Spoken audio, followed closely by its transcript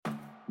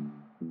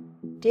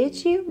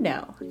Did you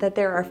know that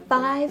there are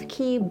 5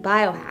 key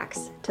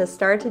biohacks to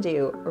start to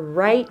do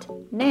right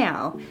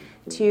now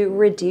to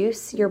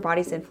reduce your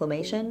body's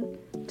inflammation,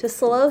 to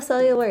slow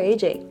cellular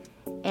aging,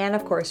 and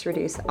of course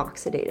reduce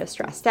oxidative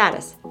stress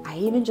status? I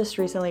even just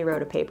recently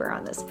wrote a paper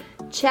on this.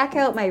 Check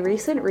out my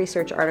recent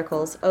research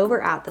articles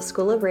over at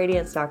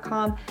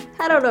theschoolofradiance.com.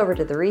 Head on over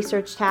to the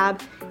research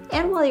tab,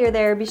 and while you're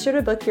there, be sure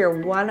to book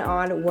your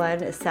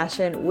one-on-one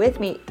session with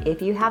me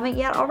if you haven't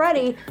yet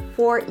already,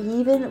 for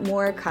even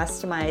more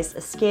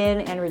customized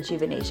skin and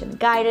rejuvenation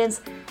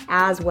guidance,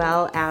 as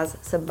well as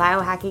some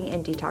biohacking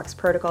and detox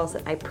protocols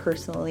that I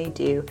personally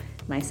do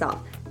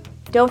myself.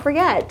 Don't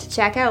forget to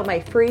check out my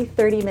free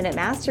 30-minute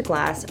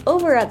masterclass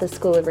over at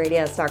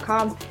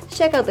theschoolofradiance.com.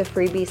 Check out the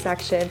freebie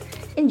section,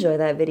 enjoy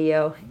that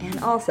video, and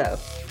also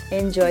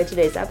enjoy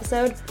today's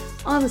episode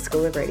on the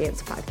School of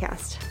Radiance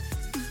podcast.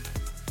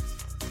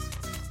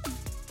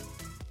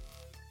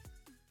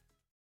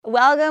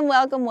 Welcome,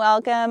 welcome,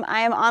 welcome. I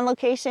am on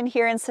location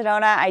here in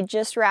Sedona. I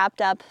just wrapped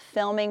up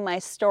filming my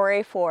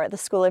story for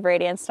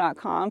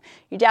theschoolofradiance.com.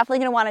 You're definitely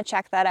going to want to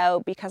check that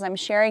out because I'm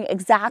sharing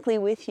exactly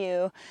with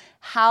you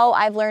how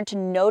I've learned to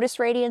notice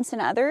radiance in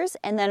others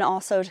and then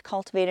also to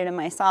cultivate it in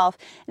myself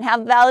and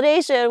have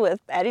validation with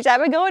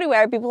anytime I go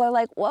anywhere. People are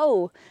like,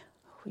 whoa,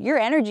 your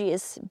energy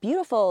is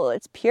beautiful,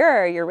 it's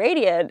pure, you're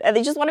radiant, and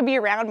they just want to be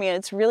around me, and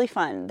it's really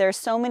fun. There's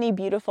so many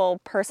beautiful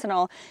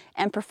personal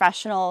and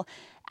professional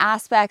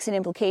aspects and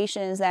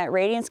implications that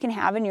radiance can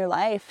have in your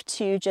life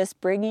to just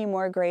bring you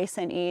more grace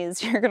and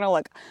ease. You're gonna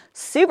look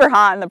super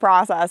hot in the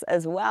process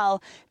as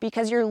well,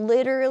 because you're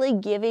literally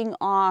giving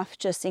off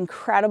just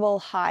incredible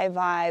high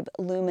vibe,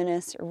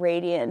 luminous,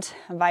 radiant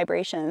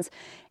vibrations.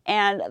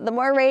 And the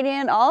more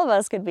radiant all of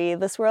us could be,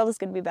 this world is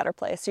going to be a better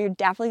place. So you're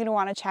definitely going to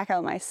want to check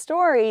out my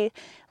story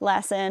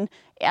lesson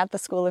at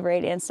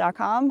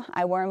theschoolofradiance.com.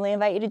 I warmly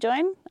invite you to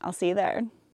join. I'll see you there.